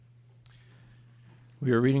We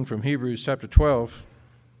are reading from Hebrews chapter 12,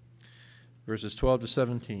 verses 12 to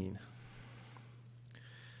 17.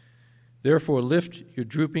 Therefore lift your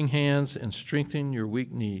drooping hands and strengthen your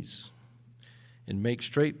weak knees, and make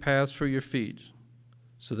straight paths for your feet,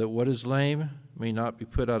 so that what is lame may not be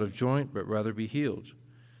put out of joint, but rather be healed.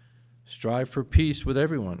 Strive for peace with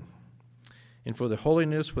everyone, and for the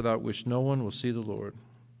holiness without which no one will see the Lord.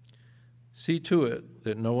 See to it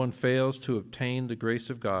that no one fails to obtain the grace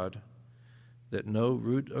of God, that no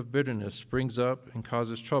root of bitterness springs up and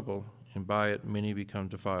causes trouble, and by it many become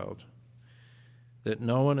defiled. That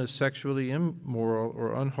no one is sexually immoral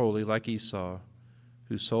or unholy like Esau,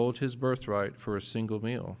 who sold his birthright for a single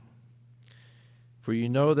meal. For you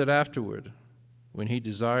know that afterward, when he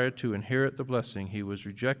desired to inherit the blessing, he was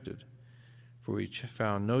rejected, for he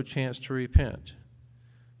found no chance to repent,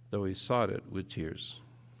 though he sought it with tears.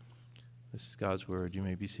 This is God's word. You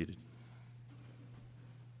may be seated.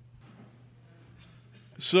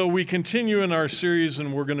 So we continue in our series,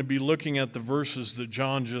 and we're going to be looking at the verses that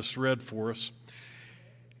John just read for us.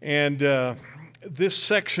 And this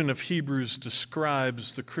section of Hebrews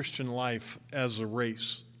describes the Christian life as a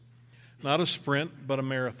race. Not a sprint, but a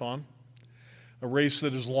marathon. A race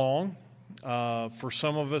that is long. For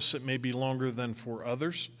some of us, it may be longer than for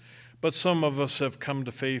others. But some of us have come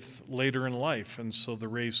to faith later in life, and so the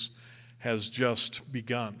race has just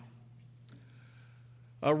begun.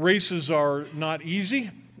 Races are not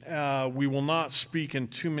easy. We will not speak in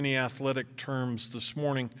too many athletic terms this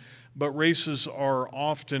morning, but races are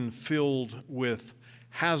often filled with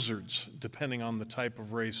hazards depending on the type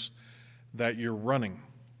of race that you're running.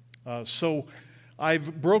 So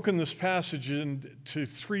I've broken this passage into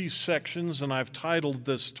three sections, and I've titled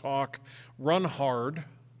this talk, Run Hard,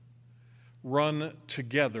 Run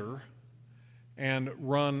Together, and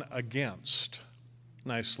Run Against.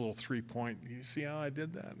 Nice little 3-point. You see how I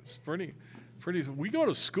did that? It's pretty. We go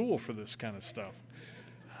to school for this kind of stuff.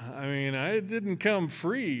 I mean, it didn't come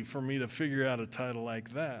free for me to figure out a title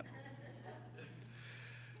like that.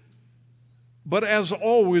 But as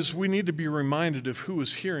always, we need to be reminded of who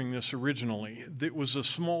was hearing this originally. It was a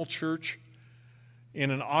small church in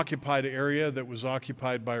an occupied area that was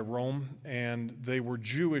occupied by Rome, and they were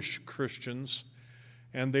Jewish Christians,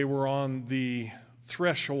 and they were on the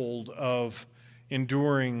threshold of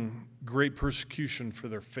enduring great persecution for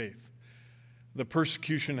their faith. The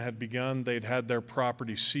persecution had begun. They'd had their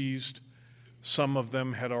property seized. Some of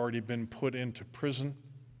them had already been put into prison.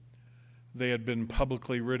 They had been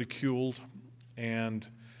publicly ridiculed, and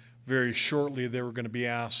very shortly they were going to be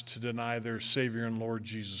asked to deny their Savior and Lord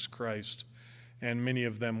Jesus Christ, and many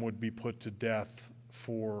of them would be put to death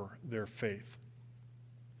for their faith.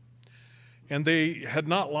 And they had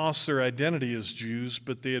not lost their identity as Jews,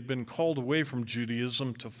 but they had been called away from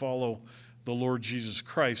Judaism to follow the Lord Jesus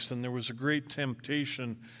Christ, and there was a great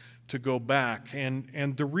temptation to go back.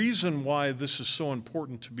 And the reason why this is so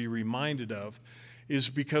important to be reminded of is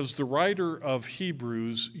because the writer of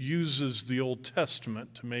Hebrews uses the Old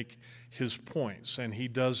Testament to make his points, and he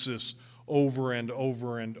does this over and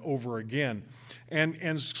over and over again.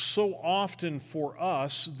 And so often for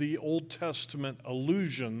us, the Old Testament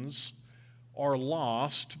allusions are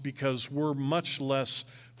lost because we're much less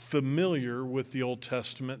familiar with the Old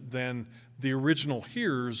Testament than the original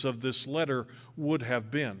hearers of this letter would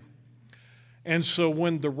have been. And so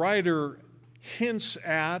when the writer hints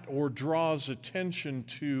at or draws attention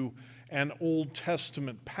to an Old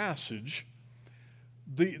Testament passage,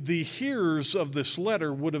 the hearers of this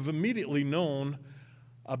letter would have immediately known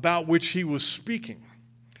about which he was speaking.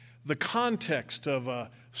 The context of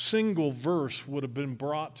a single verse would have been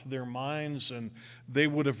brought to their minds, and they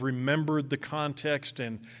would have remembered the context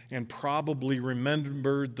and probably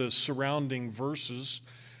remembered the surrounding verses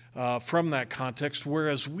from that context,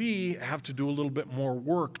 whereas we have to do a little bit more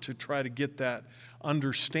work to try to get that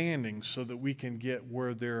understanding so that we can get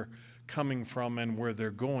where they're coming from and where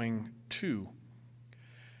they're going to.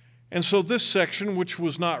 And so this section, which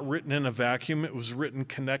was not written in a vacuum, it was written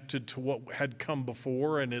connected to what had come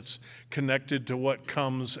before, and it's connected to what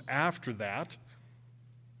comes after that.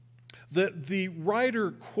 The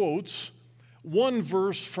writer quotes one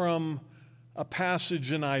verse from a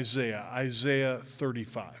passage in Isaiah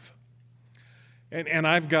 35. And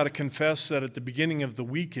I've got to confess that at the beginning of the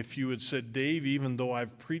week, if you had said, Dave, even though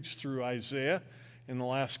I've preached through Isaiah in the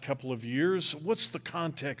last couple of years, what's the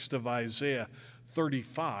context of Isaiah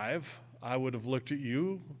 35, I would have looked at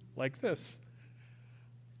you like this.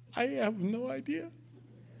 I have no idea.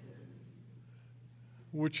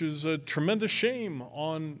 Which is a tremendous shame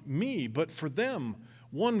on me. But for them,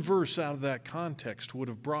 one verse out of that context would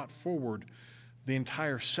have brought forward the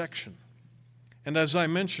entire section. And as I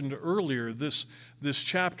mentioned earlier, this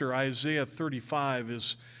chapter, Isaiah 35,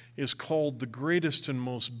 is called the greatest and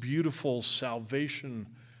most beautiful salvation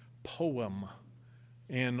poem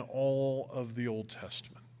in all of the Old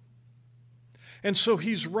Testament. And so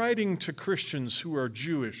he's writing to Christians who are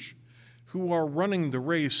Jewish, who are running the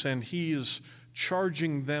race, and he is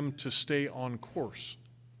charging them to stay on course.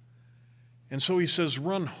 And so he says,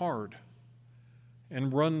 run hard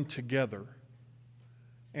and run together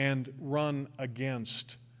and run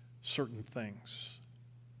against certain things.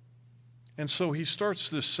 And so he starts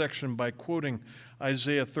this section by quoting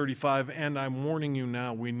Isaiah 35, and I'm warning you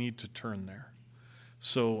now, we need to turn there.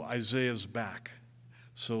 So Isaiah's back.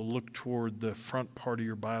 So look toward the front part of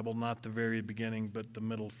your Bible, not the very beginning, but the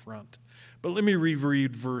middle front. But let me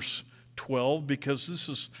reread verse 12, because this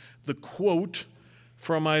is the quote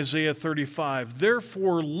from Isaiah 35.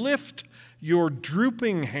 Therefore lift your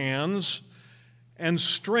drooping hands and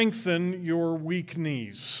strengthen your weak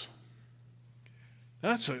knees.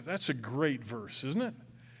 That's a great verse, isn't it?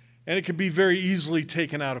 And it can be very easily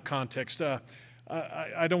taken out of context.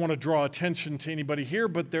 I don't want to draw attention to anybody here,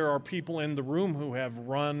 but there are people in the room who have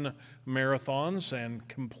run marathons and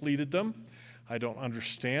completed them. I don't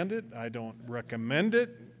understand it. I don't recommend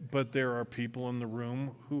it, but there are people in the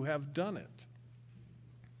room who have done it.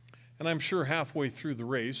 And I'm sure halfway through the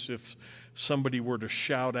race, if somebody were to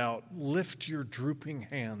shout out, lift your drooping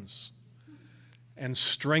hands and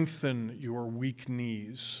strengthen your weak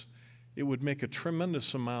knees, it would make a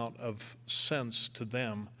tremendous amount of sense to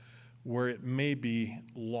them where it may be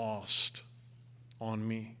lost on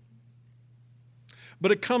me.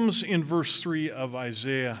 But it comes in verse 3 of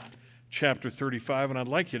Isaiah chapter 35, and I'd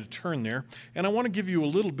like you to turn there, and I want to give you a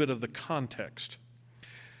little bit of the context.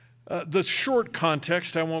 The short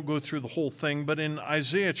context, I won't go through the whole thing, but in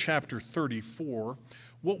Isaiah chapter 34,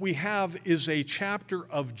 what we have is a chapter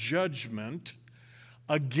of judgment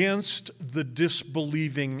against the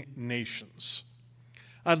disbelieving nations.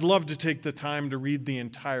 I'd love to take the time to read the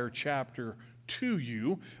entire chapter to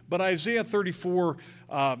you, but Isaiah 34,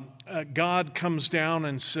 God comes down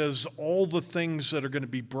and says all the things that are going to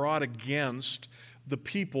be brought against the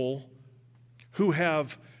people who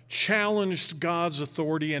have challenged God's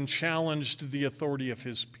authority and challenged the authority of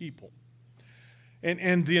his people.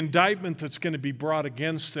 And the indictment that's going to be brought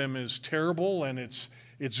against them is terrible, and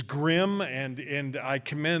it's grim, and I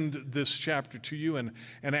commend this chapter to you and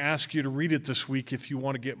ask you to read it this week if you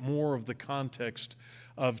want to get more of the context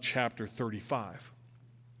of chapter 35.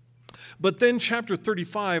 But then chapter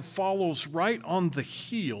 35 follows right on the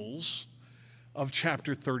heels of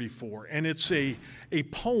chapter 34. And it's a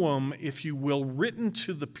poem, if you will, written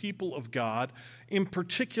to the people of God, in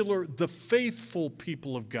particular the faithful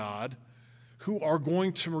people of God, who are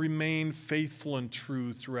going to remain faithful and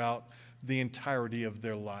true throughout the entirety of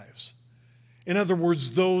their lives. In other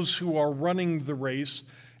words, those who are running the race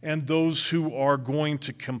and those who are going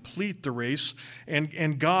to complete the race.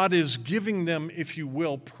 And God is giving them, if you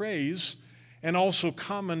will, praise and also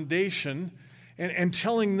commendation, and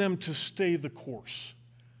telling them to stay the course,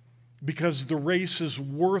 because the race is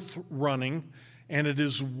worth running and it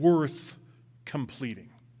is worth completing.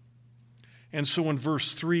 And so in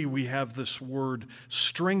verse 3 we have this word,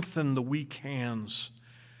 strengthen the weak hands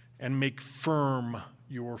and make firm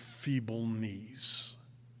your feeble knees.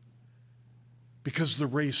 Because the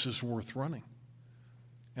race is worth running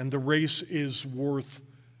and the race is worth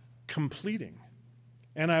completing.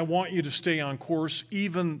 And I want you to stay on course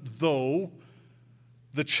even though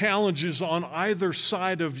the challenges on either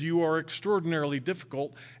side of you are extraordinarily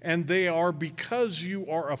difficult, and they are because you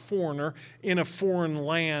are a foreigner in a foreign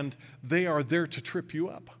land. They are there to trip you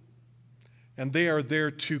up, and they are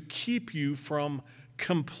there to keep you from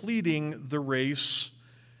completing the race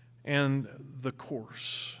and the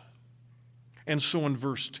course. And so in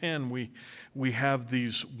verse 10, we have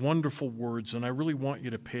these wonderful words, and I really want you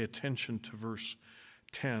to pay attention to verse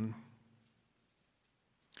 10.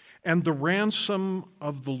 And the ransom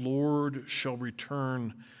of the Lord shall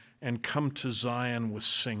return and come to Zion with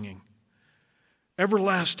singing.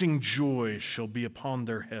 Everlasting joy shall be upon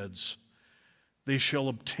their heads. They shall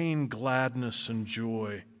obtain gladness and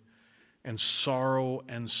joy, and sorrow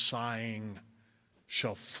and sighing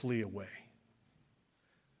shall flee away.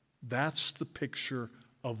 That's the picture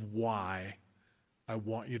of why I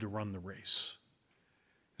want you to run the race.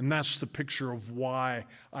 And that's the picture of why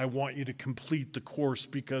I want you to complete the course,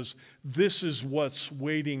 because this is what's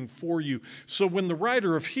waiting for you. So when the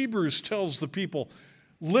writer of Hebrews tells the people,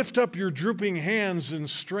 lift up your drooping hands and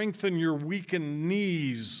strengthen your weakened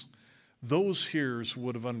knees, those hearers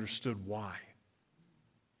would have understood why.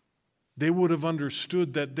 They would have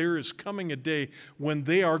understood that there is coming a day when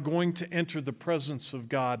they are going to enter the presence of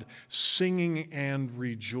God singing and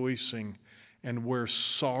rejoicing, and where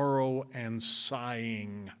sorrow and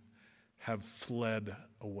sighing have fled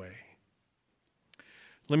away.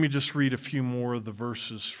 Let me just read a few more of the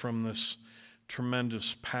verses from this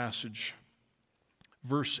tremendous passage.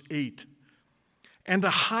 Verse 8, "And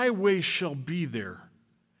a highway shall be there,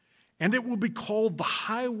 and it will be called the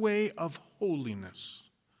highway of holiness.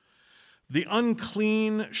 The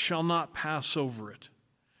unclean shall not pass over it.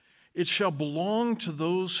 It shall belong to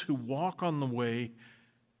those who walk on the way,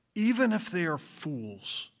 even if they are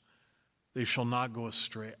fools. They shall not go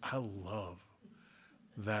astray." I love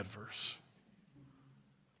that verse.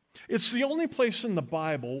 It's the only place in the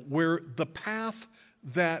Bible where the path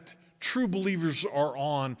that true believers are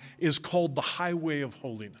on is called the highway of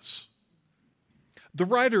holiness. The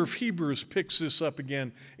writer of Hebrews picks this up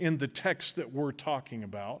again in the text that we're talking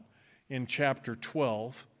about in chapter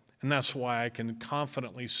 12, and that's why I can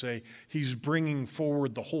confidently say he's bringing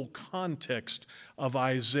forward the whole context of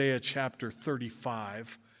Isaiah chapter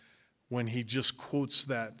 35 when he just quotes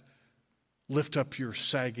that, "Lift up your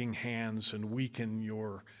sagging hands and weaken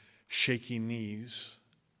your shaky knees."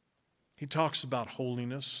 He talks about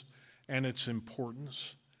holiness and its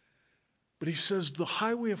importance. But he says the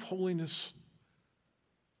highway of holiness,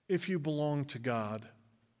 if you belong to God,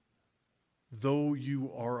 though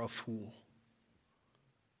you are a fool,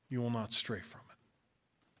 you will not stray from it.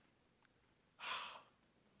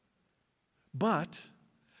 But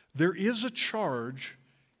there is a charge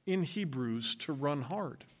in Hebrews to run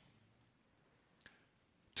hard,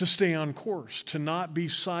 to stay on course, to not be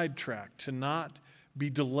sidetracked, to not be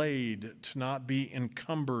delayed, to not be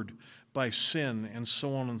encumbered by sin, and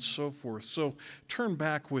so on and so forth. So turn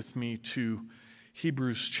back with me to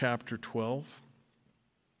Hebrews chapter 12.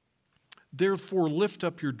 "Therefore lift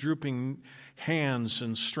up your drooping hands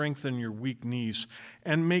and strengthen your weak knees,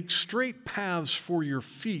 and make straight paths for your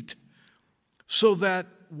feet, so that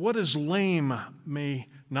what is lame may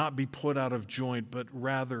not be put out of joint, but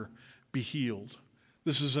rather be healed."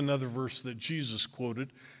 This is another verse that Jesus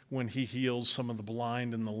quoted when he heals some of the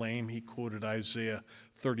blind and the lame. He quoted Isaiah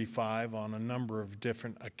 35 on a number of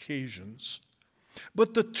different occasions.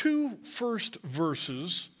 But the two first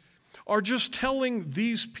verses are just telling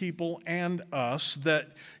these people and us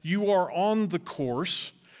that you are on the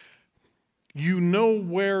course. You know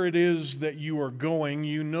where it is that you are going.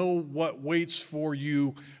 You know what waits for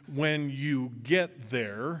you when you get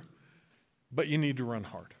there, but you need to run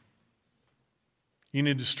hard. You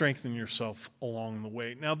need to strengthen yourself along the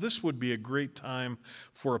way. Now, this would be a great time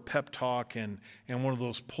for a pep talk and one of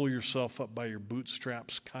those pull yourself up by your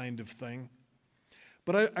bootstraps kind of thing.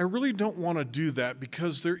 But I really don't want to do that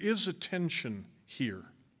because there is a tension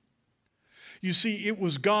here. You see, it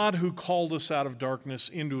was God who called us out of darkness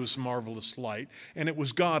into his marvelous light, and it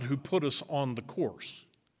was God who put us on the course.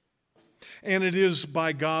 And it is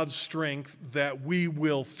by God's strength that we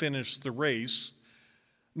will finish the race,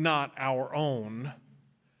 not our own.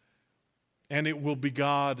 And it will be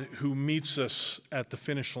God who meets us at the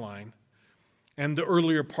finish line. And the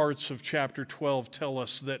earlier parts of chapter 12 tell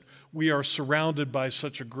us that we are surrounded by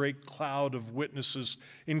such a great cloud of witnesses,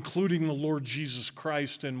 including the Lord Jesus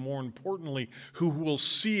Christ, and more importantly, who will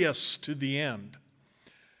see us to the end.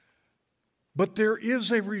 But there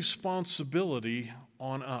is a responsibility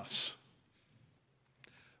on us.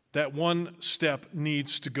 That one step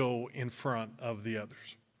needs to go in front of the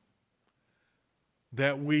others.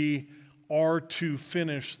 That we are to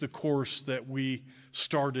finish the course that we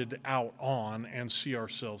started out on and see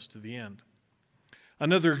ourselves to the end.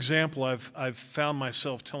 Another example, I've found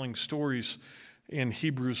myself telling stories in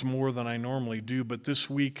Hebrews more than I normally do, but this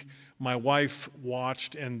week my wife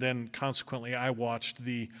watched, and then consequently I watched,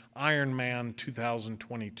 the Ironman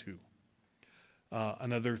 2022.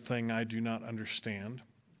 Another thing I do not understand.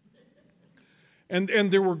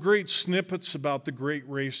 And there were great snippets about the great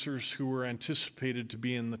racers who were anticipated to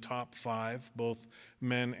be in the top 5, both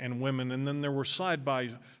men and women. And then there were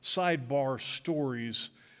sidebar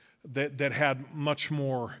stories that had much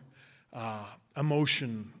more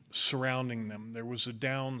emotion surrounding them. There was a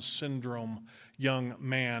Down syndrome young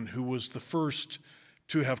man who was the first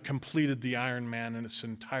to have completed the Ironman in its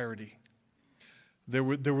entirety. There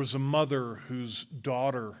was a mother whose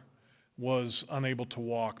daughter was unable to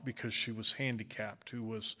walk because she was handicapped, who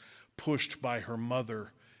was pushed by her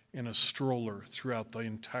mother in a stroller throughout the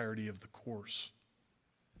entirety of the course.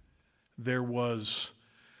 There was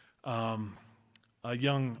a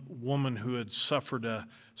young woman who had suffered a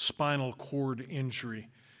spinal cord injury,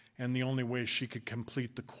 and the only way she could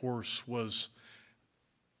complete the course was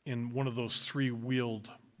in one of those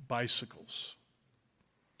 3-wheeled bicycles.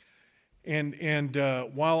 And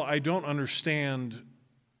while I don't understand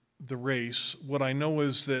the race, what I know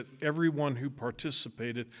is that everyone who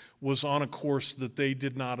participated was on a course that they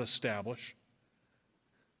did not establish.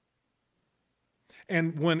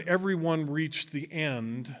 And when everyone reached the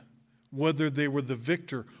end, whether they were the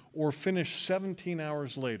victor or finished 17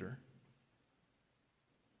 hours later,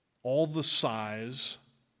 all the sighs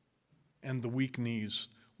and the weak knees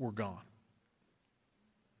were gone.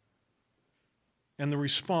 And the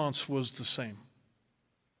response was the same.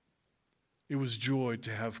 It was joy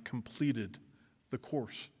to have completed the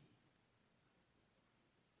course.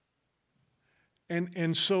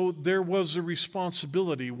 And so there was a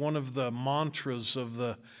responsibility. One of the mantras of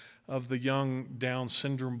the young Down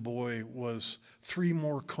syndrome boy was 3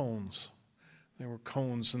 more cones. There were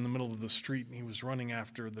cones in the middle of the street, and he was running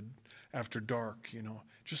after dark,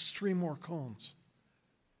 just 3 more cones.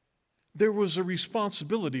 There was a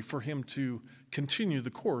responsibility for him to continue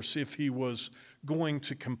the course if he was going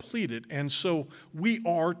to complete it. And so we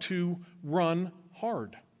are to run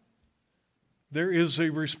hard. There is a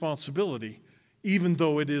responsibility, even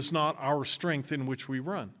though it is not our strength in which we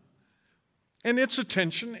run. And it's a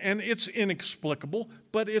tension, and it's inexplicable,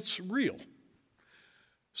 but it's real.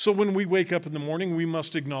 So when we wake up in the morning, we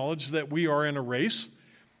must acknowledge that we are in a race,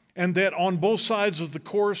 and that on both sides of the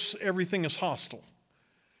course, everything is hostile.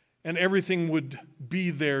 And everything would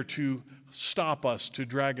be there to stop us, to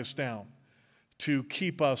drag us down, to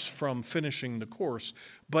keep us from finishing the course.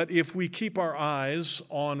 But if we keep our eyes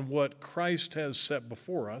on what Christ has set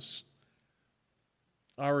before us,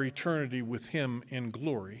 our eternity with Him in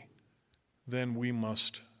glory, then we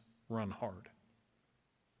must run hard.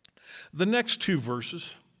 The next 2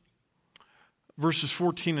 verses, verses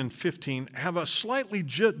 14 and 15, have a slightly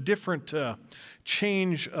different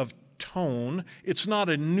change of tone. It's not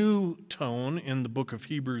a new tone in the book of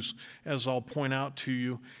Hebrews, as I'll point out to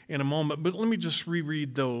you in a moment, but let me just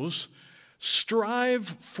reread those. Strive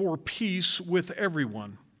for peace with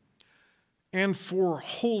everyone and for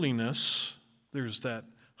holiness. There's that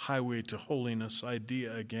highway to holiness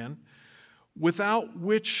idea again, without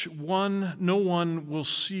which no one will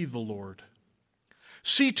see the Lord.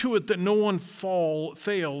 See to it that no one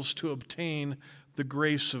fails to obtain the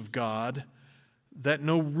grace of God, that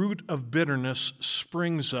no root of bitterness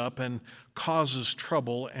springs up and causes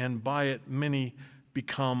trouble, and by it many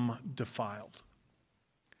become defiled.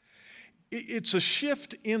 It's a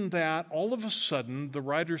shift in that all of a sudden the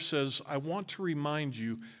writer says, I want to remind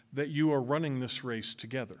you that you are running this race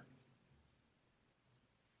together.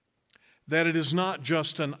 That it is not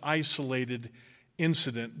just an isolated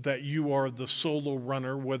incident, that you are the solo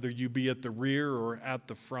runner, whether you be at the rear or at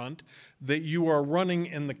the front, that you are running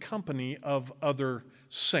in the company of other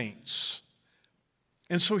saints.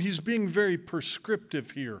 And so he's being very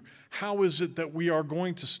prescriptive here. How is it that we are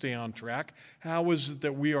going to stay on track? How is it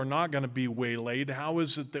that we are not going to be waylaid? How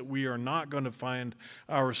is it that we are not going to find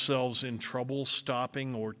ourselves in trouble,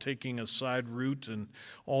 stopping or taking a side route and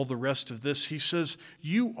all the rest of this? He says,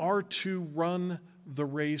 you are to run the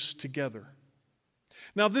race together.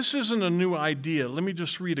 Now, this isn't a new idea. Let me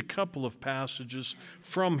just read a couple of passages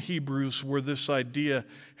from Hebrews where this idea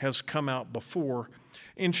has come out before.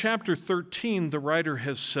 In chapter 13, the writer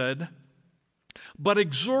has said, but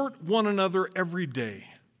exhort one another every day,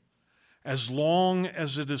 as long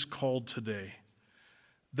as it is called today,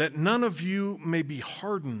 that none of you may be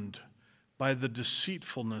hardened by the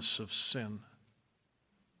deceitfulness of sin.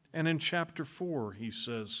 And in chapter 4, he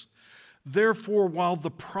says, therefore, while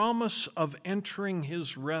the promise of entering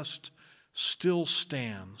his rest still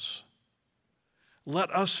stands,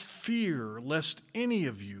 let us fear lest any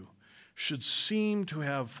of you should seem to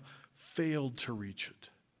have failed to reach it.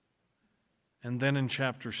 And then in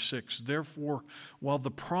chapter 6, therefore, while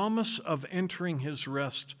the promise of entering his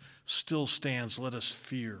rest still stands, let us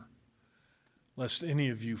fear lest any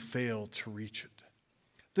of you fail to reach it.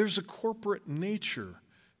 There's a corporate nature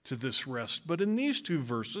to this rest, but in these 2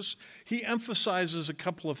 verses, he emphasizes a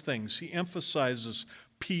couple of things. He emphasizes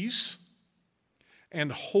peace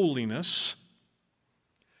and holiness,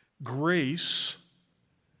 grace,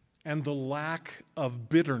 and the lack of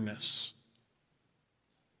bitterness.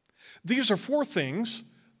 These are 4 things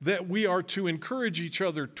that we are to encourage each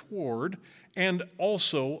other toward and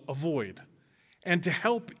also avoid, and to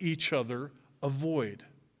help each other avoid.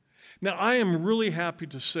 Now, I am really happy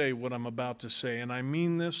to say what I'm about to say, and I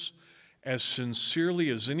mean this as sincerely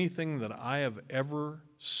as anything that I have ever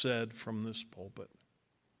said from this pulpit.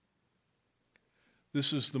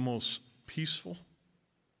 This is the most peaceful,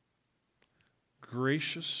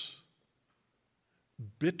 gracious,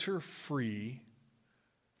 bitter-free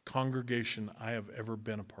congregation I have ever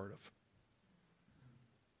been a part of.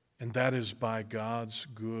 And that is by God's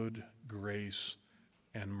good grace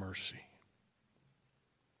and mercy.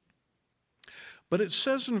 But it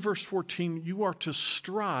says in verse 14, you are to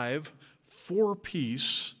strive for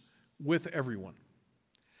peace with everyone.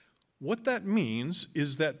 What that means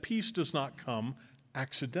is that peace does not come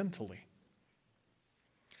accidentally.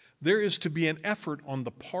 There is to be an effort on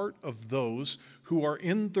the part of those who are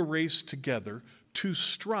in the race together to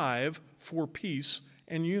strive for peace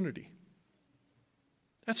and unity.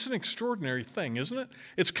 That's an extraordinary thing, isn't it?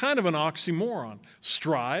 It's kind of an oxymoron.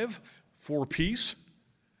 Strive for peace.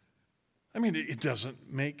 I mean, it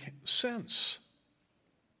doesn't make sense.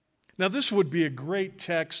 Now, this would be a great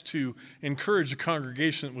text to encourage a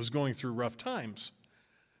congregation that was going through rough times.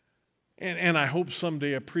 And I hope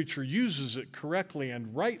someday a preacher uses it correctly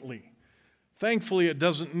and rightly. Thankfully, it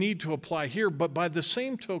doesn't need to apply here, but by the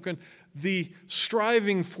same token, the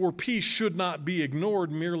striving for peace should not be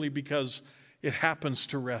ignored merely because it happens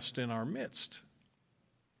to rest in our midst.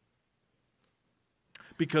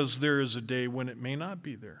 Because there is a day when it may not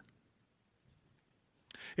be there.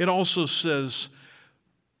 It also says,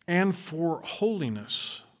 and for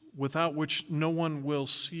holiness, without which no one will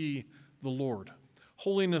see the Lord.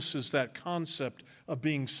 Holiness is that concept of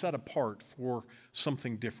being set apart for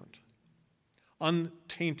something different.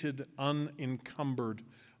 Untainted, unencumbered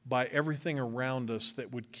by everything around us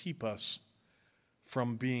that would keep us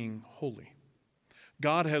from being holy.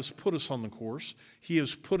 God has put us on the course. He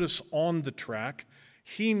has put us on the track.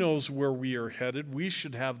 He knows where we are headed. We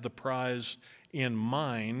should have the prize in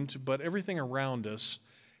mind, but everything around us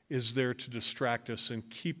is there to distract us and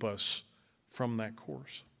keep us from that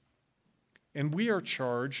course. And we are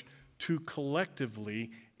charged to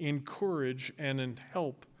collectively encourage and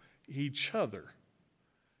help each other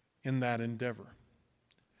in that endeavor.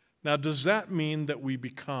 Now, does that mean that we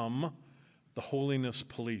become the holiness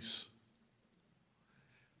police?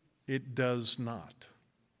 It does not.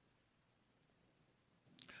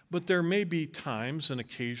 But there may be times and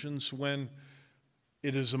occasions when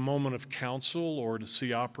it is a moment of counsel or to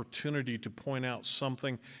see opportunity to point out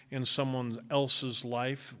something in someone else's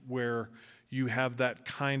life where you have that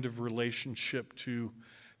kind of relationship to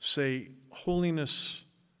say, holiness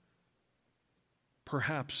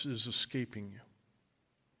perhaps is escaping you.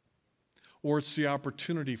 Or it's the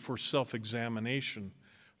opportunity for self-examination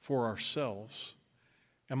for ourselves.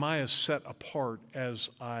 Am I as set apart as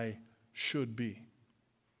I should be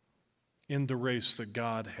in the race that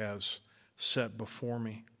God has set before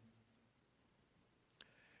me?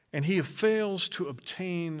 And he fails to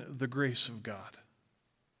obtain the grace of God.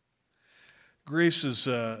 Grace is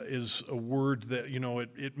a word that,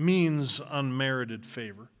 it means unmerited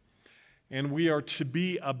favor. And we are to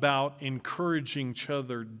be about encouraging each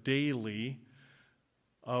other daily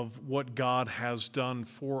of what God has done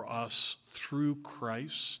for us through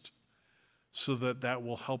Christ so that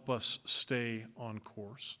will help us stay on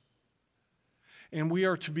course. And we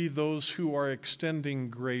are to be those who are extending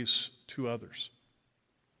grace to others.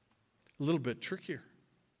 A little bit trickier.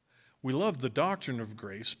 We love the doctrine of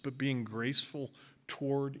grace, but being graceful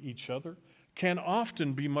toward each other can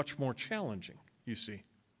often be much more challenging, you see.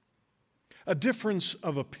 A difference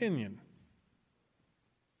of opinion.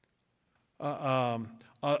 A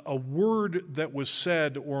word that was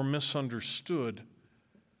said or misunderstood.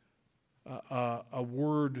 A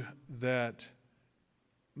word that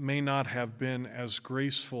may not have been as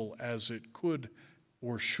graceful as it could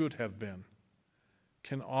or should have been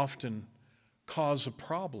can often cause a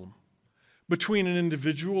problem between an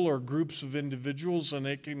individual or groups of individuals, and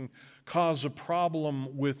it can cause a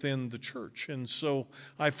problem within the church. And so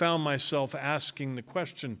I found myself asking the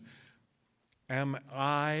question, am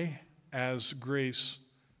I as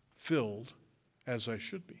grace-filled as I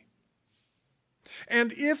should be?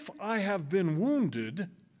 And if I have been wounded,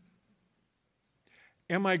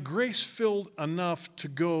 am I grace-filled enough to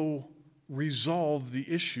go resolve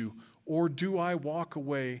the issue, or do I walk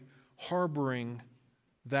away harboring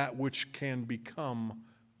that which can become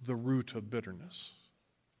the root of bitterness?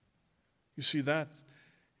 You see, that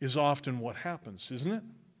is often what happens, isn't it?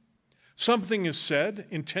 Something is said,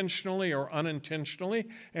 intentionally or unintentionally,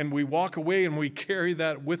 and we walk away and we carry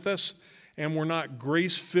that with us, and we're not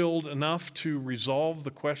grace-filled enough to resolve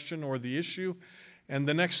the question or the issue, and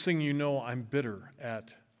the next thing you know, I'm bitter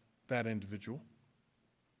at that individual.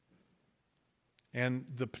 And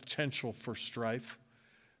the potential for strife,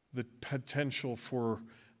 the potential for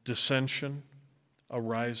dissension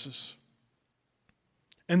arises.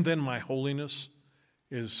 And then my holiness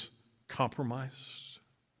is compromised,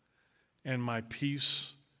 and my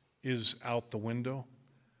peace is out the window.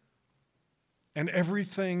 And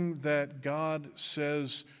everything that God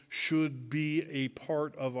says should be a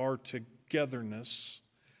part of our togetherness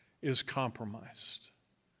is compromised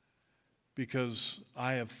because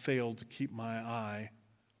I have failed to keep my eye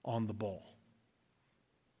on the ball.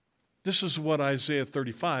 This is what Isaiah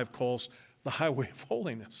 35 calls the highway of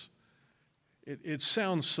holiness. It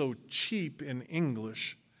sounds so cheap in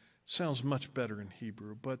English. It sounds much better in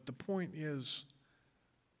Hebrew. But the point is,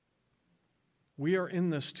 we are in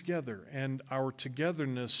this together, and our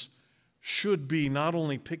togetherness should be not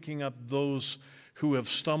only picking up those who have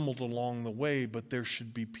stumbled along the way, but there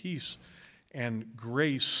should be peace and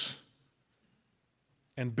grace,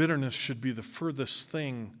 and bitterness should be the furthest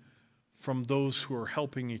thing from those who are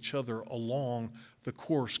helping each other along the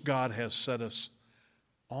course God has set us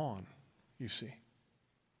on, you see.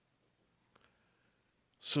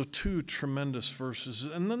 So 2 tremendous verses.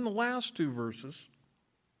 And then the last 2 verses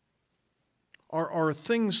are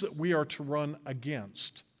things that we are to run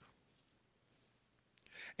against.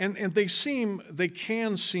 And they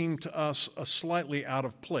can seem to us a slightly out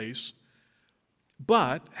of place.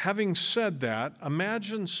 But having said that,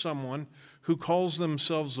 imagine someone who calls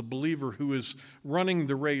themselves a believer who is running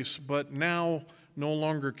the race, but now no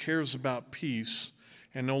longer cares about peace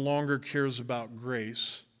and no longer cares about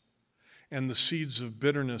grace, and the seeds of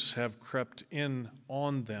bitterness have crept in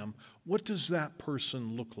on them. What does that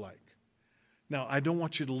person look like? Now, I don't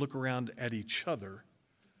want you to look around at each other.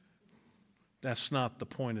 That's not the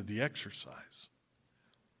point of the exercise.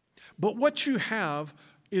 But what you have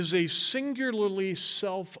is a singularly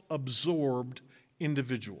self-absorbed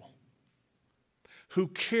individual who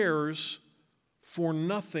cares for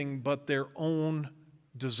nothing but their own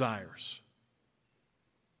desires.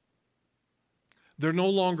 They're no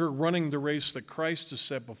longer running the race that Christ has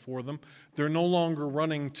set before them. They're no longer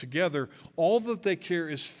running together. All that they care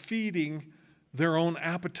is feeding their own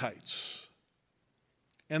appetites.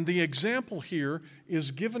 And the example here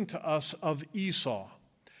is given to us of Esau.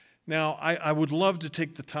 Now, I would love to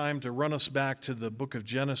take the time to run us back to the book of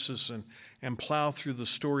Genesis and plow through the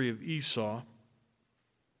story of Esau.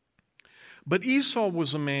 But Esau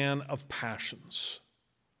was a man of passions.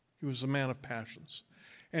 He was a man of passions.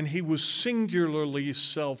 And he was singularly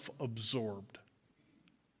self-absorbed.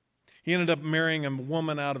 He ended up marrying a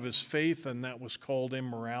woman out of his faith, and that was called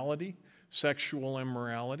immorality, sexual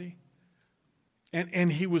immorality.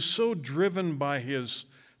 And he was so driven by his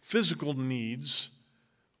physical needs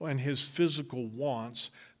and his physical wants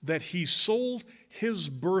that he sold his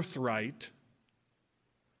birthright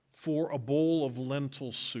for a bowl of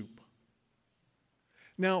lentil soup.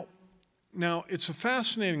 Now, it's a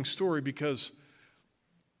fascinating story because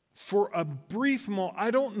for a brief moment,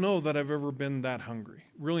 I don't know that I've ever been that hungry.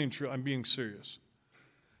 Really and true, I'm being serious.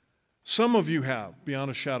 Some of you have,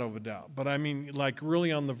 beyond a shadow of a doubt. But I mean, like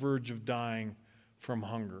really on the verge of dying from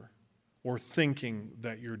hunger or thinking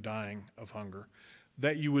that you're dying of hunger,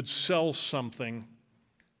 that you would sell something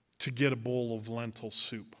to get a bowl of lentil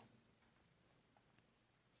soup.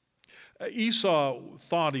 Esau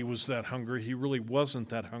thought he was that hungry. He really wasn't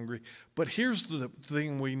that hungry. But here's the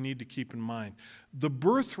thing we need to keep in mind. The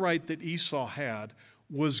birthright that Esau had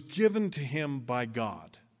was given to him by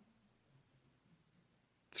God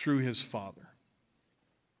through his father.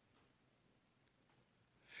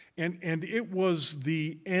 And it was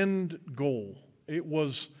the end goal. It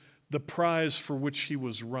was the prize for which he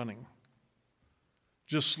was running,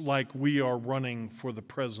 just like we are running for the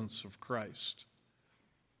presence of Christ.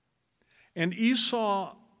 And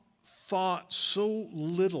Esau thought so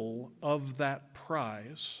little of that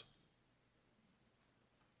prize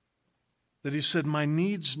that he said, my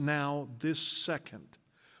needs now, this second,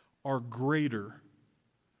 are greater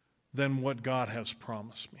than what God has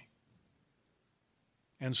promised me.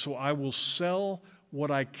 And so I will sell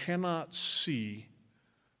what I cannot see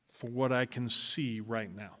for what I can see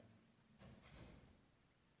right now.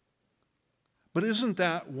 But isn't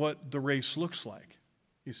that what the race looks like,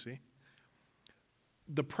 you see?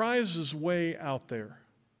 The prize is way out there,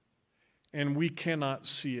 and we cannot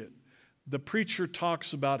see it. The preacher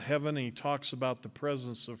talks about heaven, and he talks about the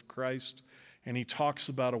presence of Christ, and he talks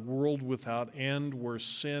about a world without end where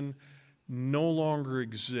sin no longer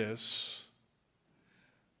exists.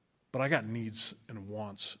 But I got needs and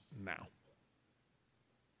wants now.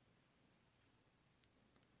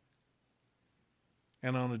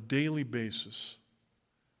 And on a daily basis,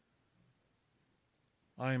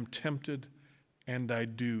 I am tempted, and I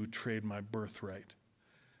do trade my birthright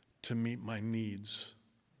to meet my needs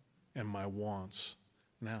and my wants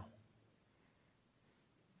now.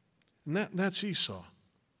 And that's Esau.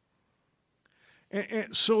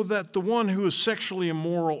 And so that the one who is sexually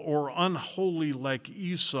immoral or unholy like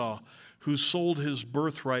Esau who sold his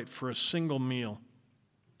birthright for a single meal.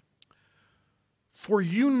 For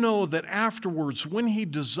you know that afterwards, when he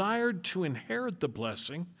desired to inherit the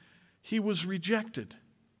blessing, he was rejected.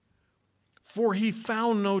 For he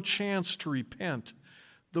found no chance to repent,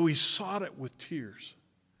 though he sought it with tears.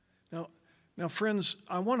 Now, friends,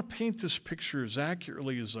 I want to paint this picture as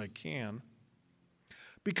accurately as I can,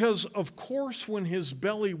 because, of course, when his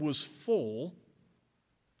belly was full,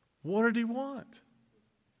 what did he want?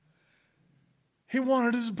 He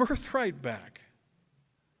wanted his birthright back.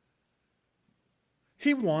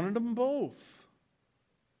 He wanted them both.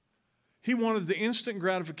 He wanted the instant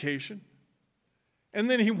gratification,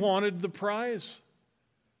 and then he wanted the prize.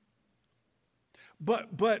 But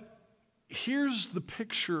here's the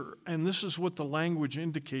picture, and this is what the language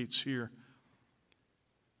indicates here.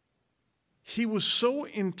 He was so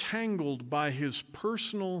entangled by his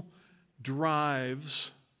personal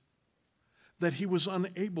drives that he was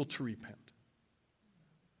unable to repent.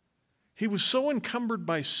 He was so encumbered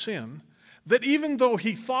by sin that even though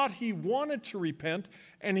he thought he wanted to repent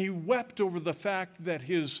and he wept over the fact that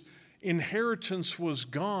his inheritance was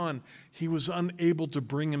gone, he was unable to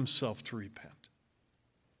bring himself to repent.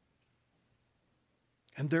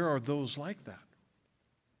 And there are those like that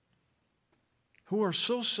who are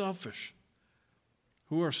so selfish,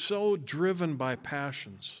 who are so driven by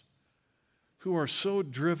passions, who are so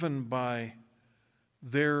driven by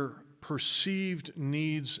their perceived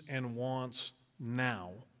needs and wants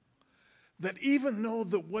now, that even though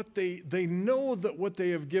that what they know that what they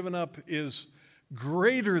have given up is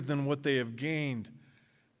greater than what they have gained,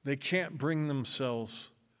 they can't bring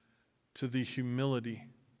themselves to the humility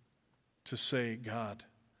to say, God,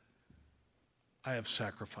 I have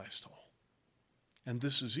sacrificed all. And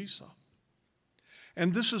this is Esau.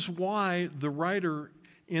 And this is why the writer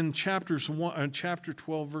in chapter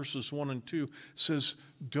 12, verses 1 and 2 says,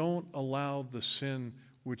 don't allow the sin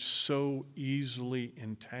which so easily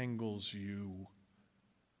entangles you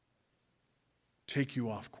take you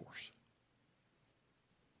off course.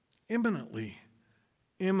 Eminently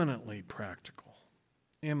practical.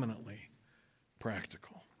 Eminently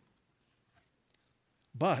practical.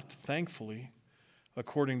 But, thankfully,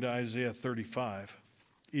 according to Isaiah 35,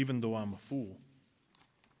 even though I'm a fool,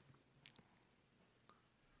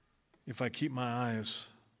 if I keep my eyes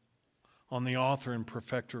on the author and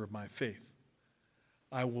perfecter of my faith,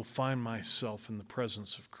 I will find myself in the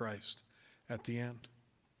presence of Christ at the end.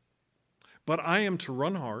 But I am to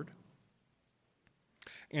run hard,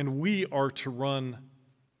 and we are to run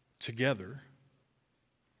together,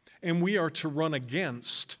 and we are to run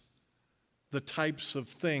against the types of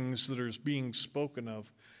things that are being spoken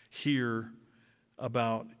of here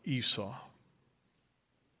about Esau.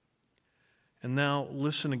 And now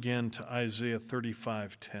listen again to Isaiah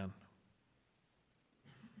 35:10.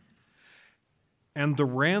 And the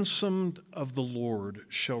ransomed of the Lord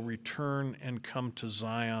shall return and come to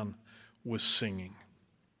Zion with singing.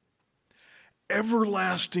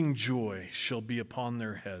 Everlasting joy shall be upon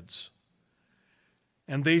their heads,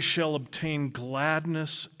 and they shall obtain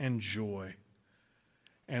gladness and joy,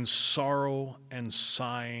 and sorrow and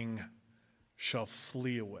sighing shall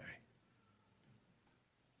flee away.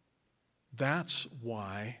 That's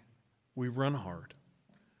why we run hard.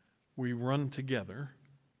 We run together,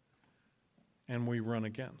 and we run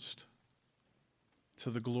against. To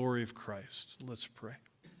the glory of Christ. Let's pray.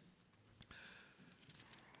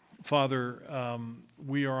 Father,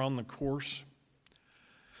 we are on the course,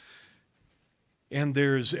 and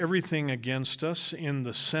there's everything against us in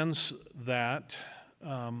the sense that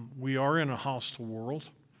we are in a hostile world,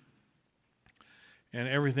 and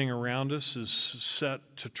everything around us is set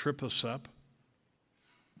to trip us up.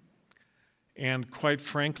 And quite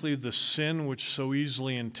frankly, the sin which so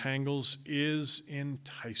easily entangles is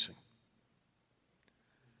enticing.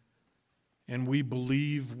 And we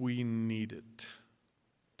believe we need it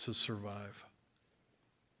to survive.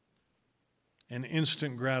 And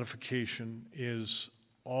instant gratification is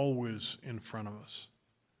always in front of us.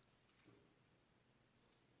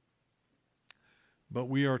 But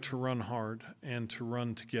we are to run hard and to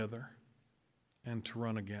run together and to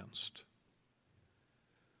run against.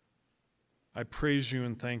 I praise you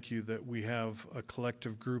and thank you that we have a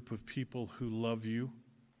collective group of people who love you,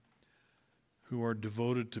 who are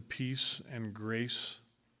devoted to peace and grace,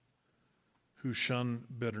 who shun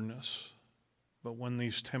bitterness. But when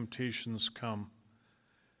these temptations come,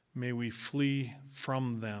 may we flee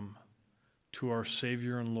from them to our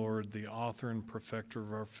Savior and Lord, the author and perfecter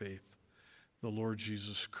of our faith, the Lord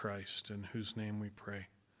Jesus Christ, in whose name we pray.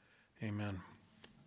 Amen.